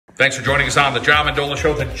Thanks for joining us on the John Mendola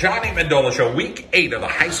Show, the Johnny Mendola Show, week 8 of the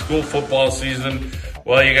high school football season.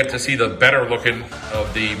 Well, you get to see the better looking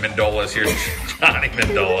of the Mendolas here, Johnny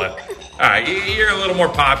Mendola. All right, you're a little more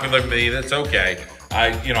popular than me. That's okay.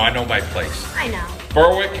 I know my place. I know.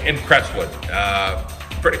 Berwick and Crestwood.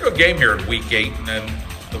 Pretty good game here in week 8, and then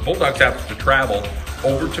the Bulldogs have to travel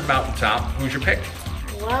over to Mountaintop. Who's your pick?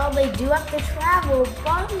 Well, they do have to travel,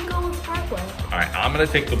 but I'm going with Parkway. All right, I'm going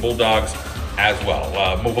to take the Bulldogs as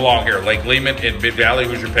well. Move along here. Lake Lehman in Mid Valley.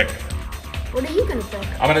 Who's your pick? What are you going to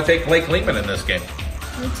pick? I'm going to take Lake Lehman in this game.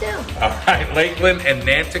 Me too. All right, Lakeland and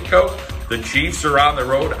Nanticoke. The Chiefs are on the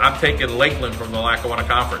road. I'm taking Lakeland from the Lackawanna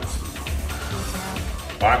Conference.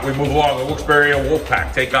 All right, we move along. The Wilkes-Barre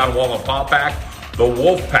Wolfpack take on Wallenpaupack. The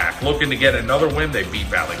Wolfpack looking to get another win. They beat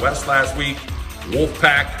Valley West last week.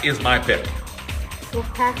 Wolfpack is my pick.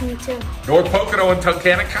 Wolfpack, me too. North Pocono and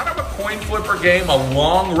Tunkhannock, kind of a coin flipper game, a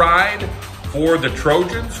long ride for the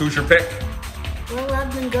Trojans. Who's your pick? Well,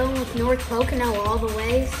 I've been going with North Pocono all the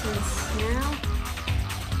way since now.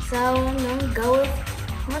 So I'm going to go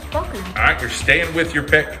with North Pocono. All right, you're staying with your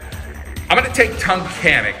pick. I'm going to take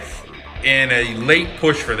Tunkhannock in a late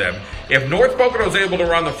push for them. If North Pocono is able to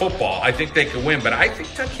run the football, I think they could win, but I think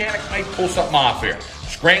Tunkhannock might pull something off here.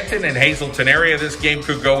 Scranton and Hazleton area, this game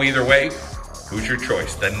could go either way. Who's your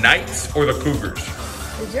choice, the Knights or the Cougars?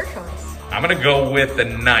 Who's your choice? I'm going to go with the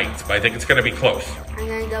Knights, but I think it's going to be close. I'm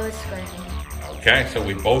going to go with Scranton. Okay, so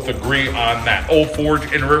we both agree on that. Old Forge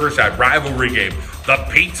and Riverside, rivalry game. The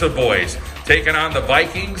Pizza Boys taking on the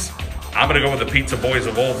Vikings. I'm going to go with the Pizza Boys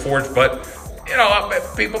of Old Forge, but,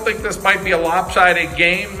 people think this might be a lopsided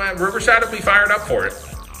game. Riverside will be fired up for it.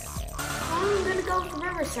 I'm going to go with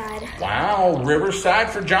Riverside. Wow, Riverside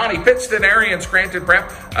for Johnny. Pittston area and Scranton Prep,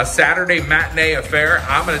 a Saturday matinee affair.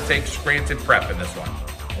 I'm going to take Scranton Prep in this one.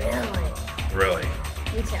 Really?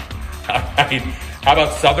 Me too. All right. How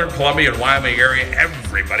about Southern Columbia and Wyoming area?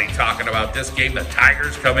 Everybody talking about this game. The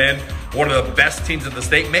Tigers come in. One of the best teams in the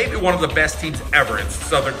state. Maybe one of the best teams ever in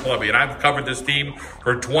Southern Columbia. And I've covered this team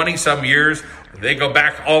for 20-some years. They go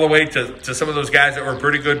back all the way to some of those guys that were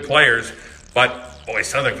pretty good players. But, boy,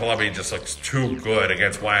 Southern Columbia just looks too good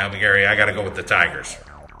against Wyoming area. I got to go with the Tigers.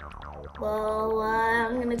 Well,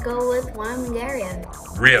 I'm going to go with Wyoming area.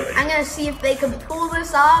 Really? I'm going to see if they can pull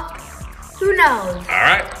this off. Who knows? All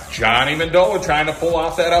right, Johnny Mendola trying to pull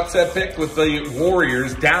off that upset pick with the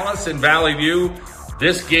Warriors. Dallas and Valley View.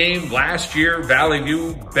 This game last year, Valley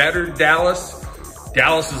View bettered Dallas.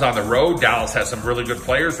 Dallas is on the road. Dallas has some really good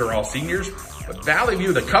players. They're all seniors. But Valley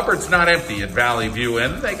View, the cupboard's not empty at Valley View.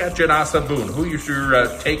 And they got Janasa Boone. Who you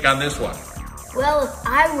should take on this one? Well, if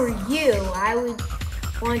I were you, I would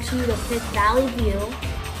want you to pick Valley View.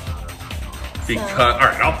 All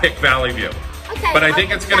right, I'll pick Valley View. Okay, but I think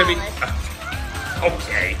it's going to be...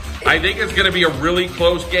 Okay. I think it's going to be a really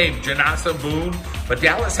close game. Janasa Boone, but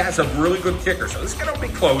Dallas has a really good kicker, so this is going to be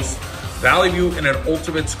close. Valley View in an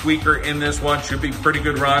ultimate squeaker in this one. Should be a pretty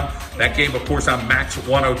good run. That game, of course, on Max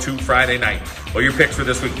 102 Friday night. Well, your picks for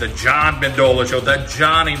this week, the John Mendola Show, the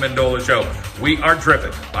Johnny Mendola Show. We are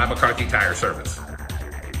driven by McCarthy Tire Service.